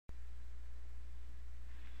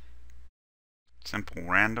simple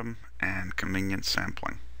random, and convenience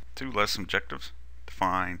sampling. Two lesson objectives: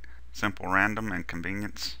 define simple random and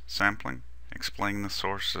convenience sampling, explain the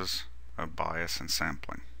sources of bias and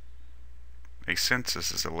sampling. A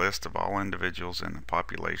census is a list of all individuals in a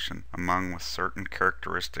population among with certain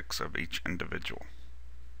characteristics of each individual.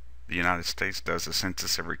 The United States does a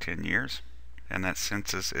census every 10 years, and that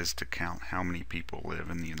census is to count how many people live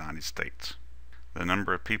in the United States. The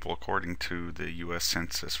number of people according to the U.S.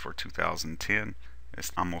 Census for 2010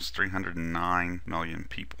 is almost 309 million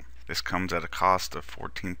people. This comes at a cost of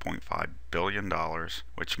 $14.5 billion,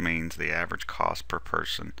 which means the average cost per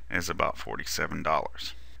person is about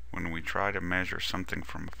 $47. When we try to measure something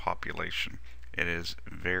from a population, it is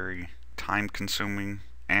very time consuming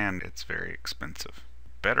and it's very expensive.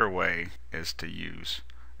 A better way is to use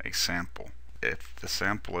a sample. If the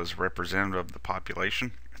sample is representative of the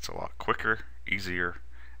population, it's a lot quicker, easier,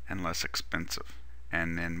 and less expensive.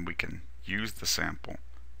 And then we can use the sample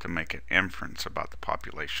to make an inference about the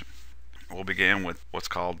population. We'll begin with what's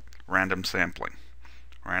called random sampling.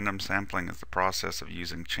 Random sampling is the process of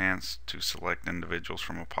using chance to select individuals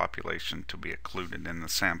from a population to be included in the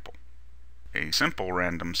sample. A simple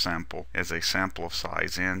random sample is a sample of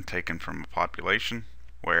size n taken from a population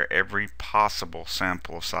where every possible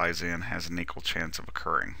sample of size n has an equal chance of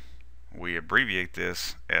occurring. We abbreviate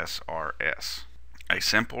this SRS. A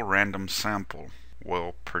simple random sample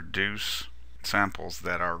will produce samples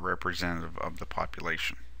that are representative of the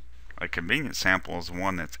population. A convenient sample is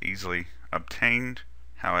one that's easily obtained,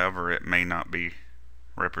 however it may not be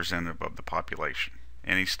representative of the population.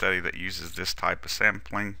 Any study that uses this type of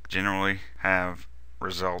sampling generally have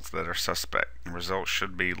results that are suspect. The results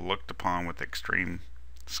should be looked upon with extreme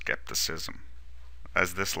skepticism.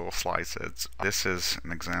 As this little slide says, this is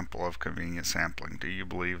an example of convenient sampling. Do you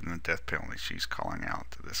believe in the death penalty? She's calling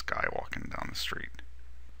out to this guy walking down the street.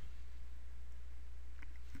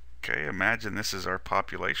 Okay, imagine this is our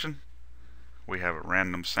population. We have a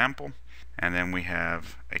random sample, and then we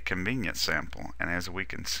have a convenient sample. And as we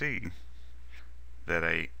can see, that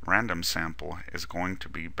a random sample is going to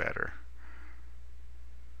be better.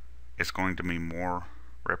 It's going to be more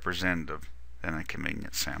representative than a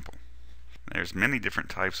convenient sample. There's many different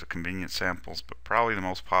types of convenient samples, but probably the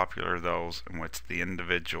most popular are those in which the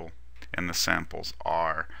individual and the samples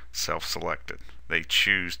are self-selected. They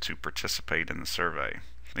choose to participate in the survey.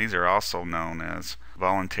 These are also known as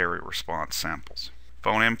voluntary response samples.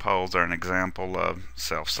 Phone-in polls are an example of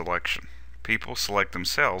self-selection. People select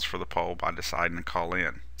themselves for the poll by deciding to call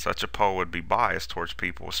in. Such a poll would be biased towards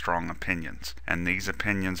people with strong opinions, and these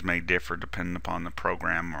opinions may differ depending upon the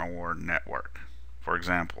program or network. For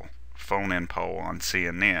example, a phone-in poll on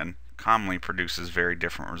CNN commonly produces very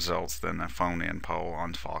different results than a phone-in poll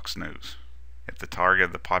on Fox News. If the target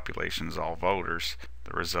of the population is all voters,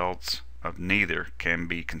 the results of neither can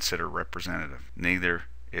be considered representative. Neither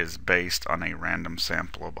is based on a random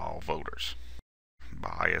sample of all voters.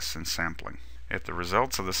 Bias in sampling. If the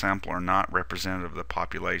results of the sample are not representative of the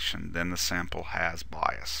population, then the sample has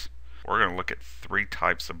bias. We're going to look at three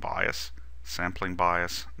types of bias: sampling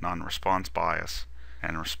bias, non-response bias,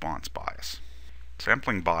 and response bias.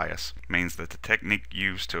 Sampling bias means that the technique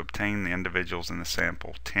used to obtain the individuals in the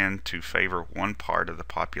sample tend to favor one part of the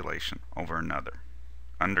population over another.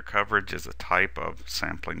 Undercoverage is a type of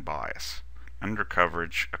sampling bias.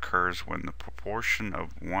 Undercoverage occurs when the proportion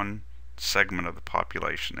of one segment of the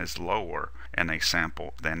population is lower in a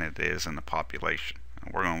sample than it is in the population.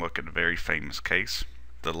 We're going to look at a very famous case.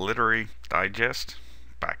 The Literary Digest,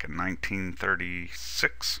 back in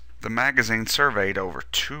 1936, the magazine surveyed over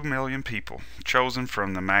 2 million people, chosen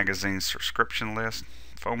from the magazine's subscription list,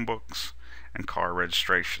 phone books, and car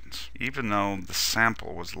registrations. Even though the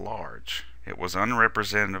sample was large, it was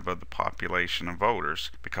unrepresentative of the population of voters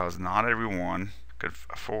because not everyone could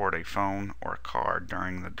afford a phone or a car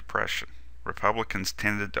during the Depression. Republicans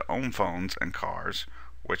tended to own phones and cars,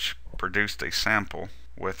 which produced a sample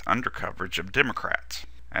with undercoverage of Democrats.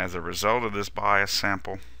 As a result of this biased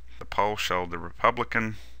sample, the poll showed the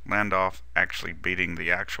Republican Randolph actually beating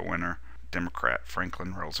the actual winner, Democrat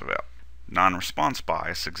Franklin Roosevelt. Non-response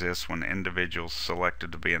bias exists when individuals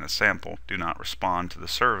selected to be in a sample do not respond to the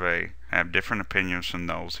survey, have different opinions from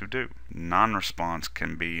those who do. Non-response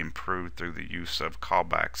can be improved through the use of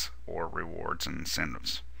callbacks or rewards and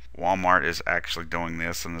incentives. Walmart is actually doing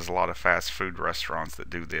this, and there's a lot of fast food restaurants that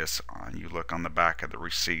do this. You look on the back of the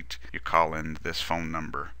receipt, you call in this phone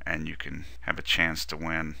number, and you can have a chance to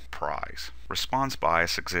win a prize. Response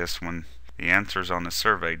bias exists when the answers on the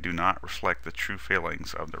survey do not reflect the true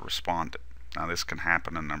feelings of the respondent. Now, this can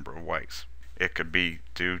happen a number of ways. It could be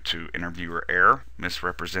due to interviewer error,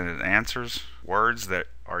 misrepresented answers, words that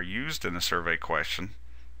are used in a survey question,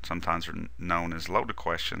 sometimes are known as loaded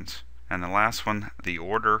questions, and the last one, the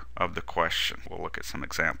order of the question. We'll look at some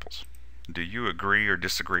examples. Do you agree or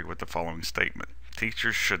disagree with the following statement?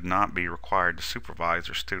 Teachers should not be required to supervise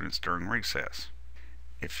their students during recess.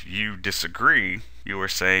 If you disagree, you are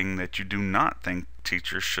saying that you do not think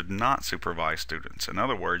teachers should not supervise students. In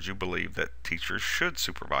other words, you believe that teachers should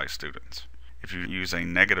supervise students. If you use a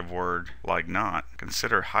negative word like not,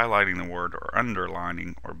 consider highlighting the word or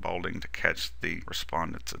underlining or bolding to catch the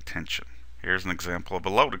respondent's attention. Here's an example of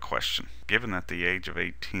a loaded question. Given that the age of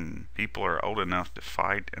 18, people are old enough to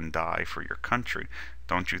fight and die for your country,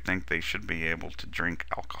 don't you think they should be able to drink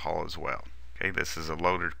alcohol as well? Okay, this is a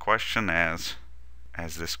loaded question as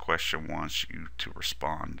this question wants you to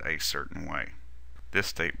respond a certain way. This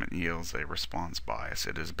statement yields a response bias.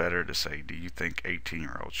 It is better to say, do you think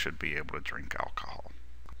 18-year-olds should be able to drink alcohol?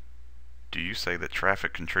 Do you say that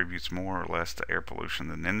traffic contributes more or less to air pollution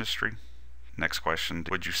than industry? Next question,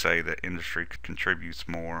 would you say that industry contributes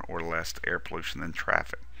more or less to air pollution than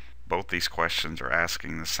traffic? Both these questions are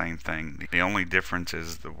asking the same thing. The only difference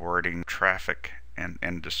is the wording traffic and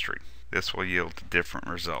industry. This will yield different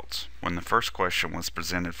results. When the first question was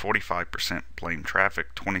presented, 45% blamed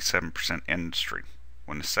traffic, 27% industry.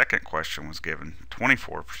 When the second question was given,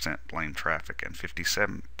 24% blamed traffic and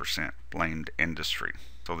 57% blamed industry.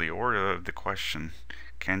 So the order of the question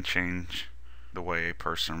can change the way a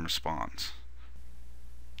person responds.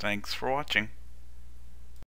 Thanks for watching.